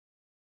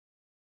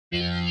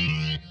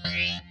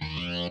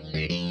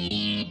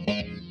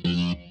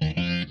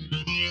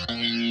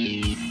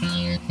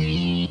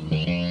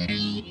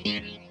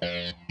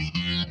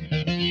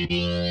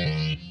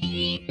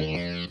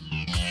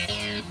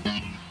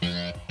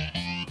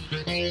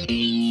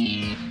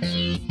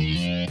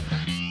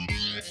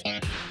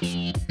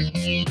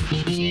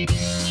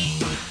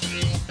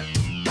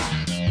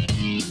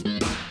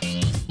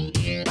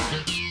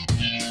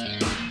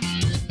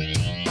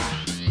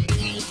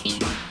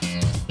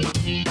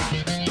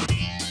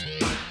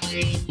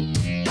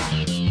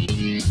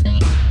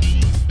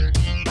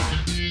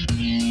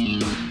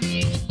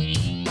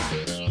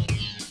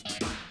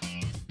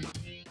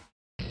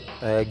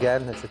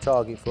Again, it's a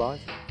target flight,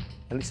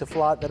 and it's a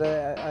flight that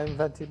I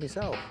invented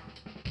myself.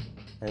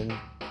 And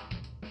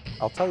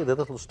I'll tell you the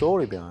little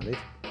story behind it.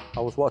 I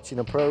was watching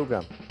a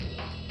programme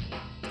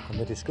on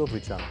the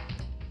Discovery Channel.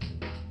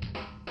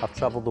 I've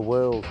travelled the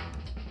world,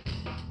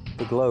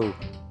 the globe,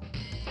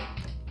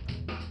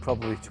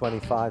 probably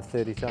 25,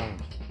 30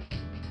 times.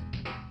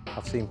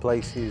 I've seen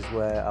places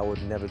where I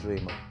would never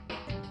dream of.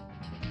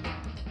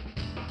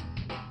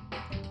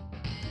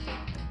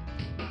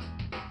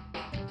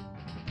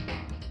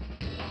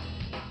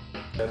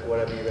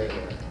 Whatever you rate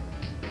it.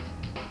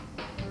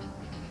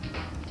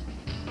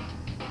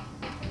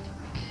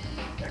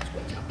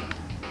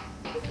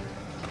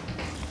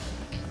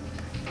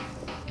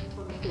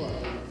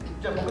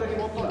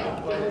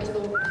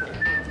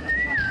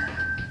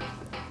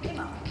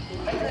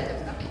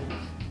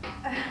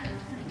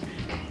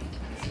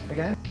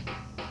 Again?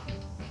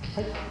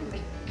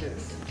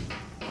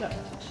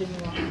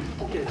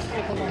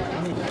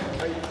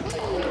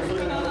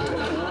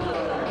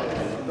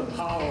 The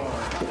power.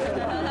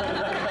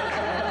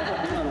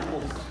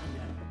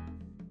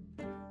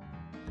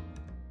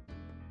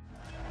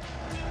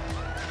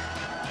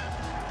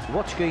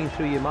 What's going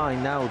through your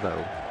mind now,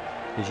 though,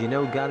 is you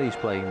know Gary's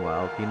playing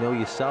well, you know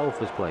yourself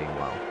is playing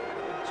well,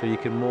 so you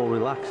can more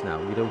relax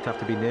now. You don't have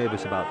to be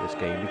nervous about this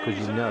game because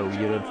you know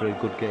you're in for a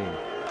good game.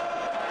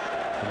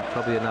 And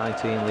probably a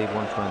 19, lead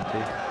 120.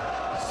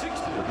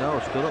 But no,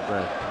 still up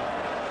there.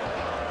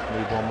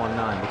 Lead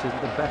 119, which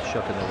isn't the best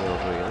shot in the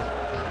world,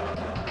 really.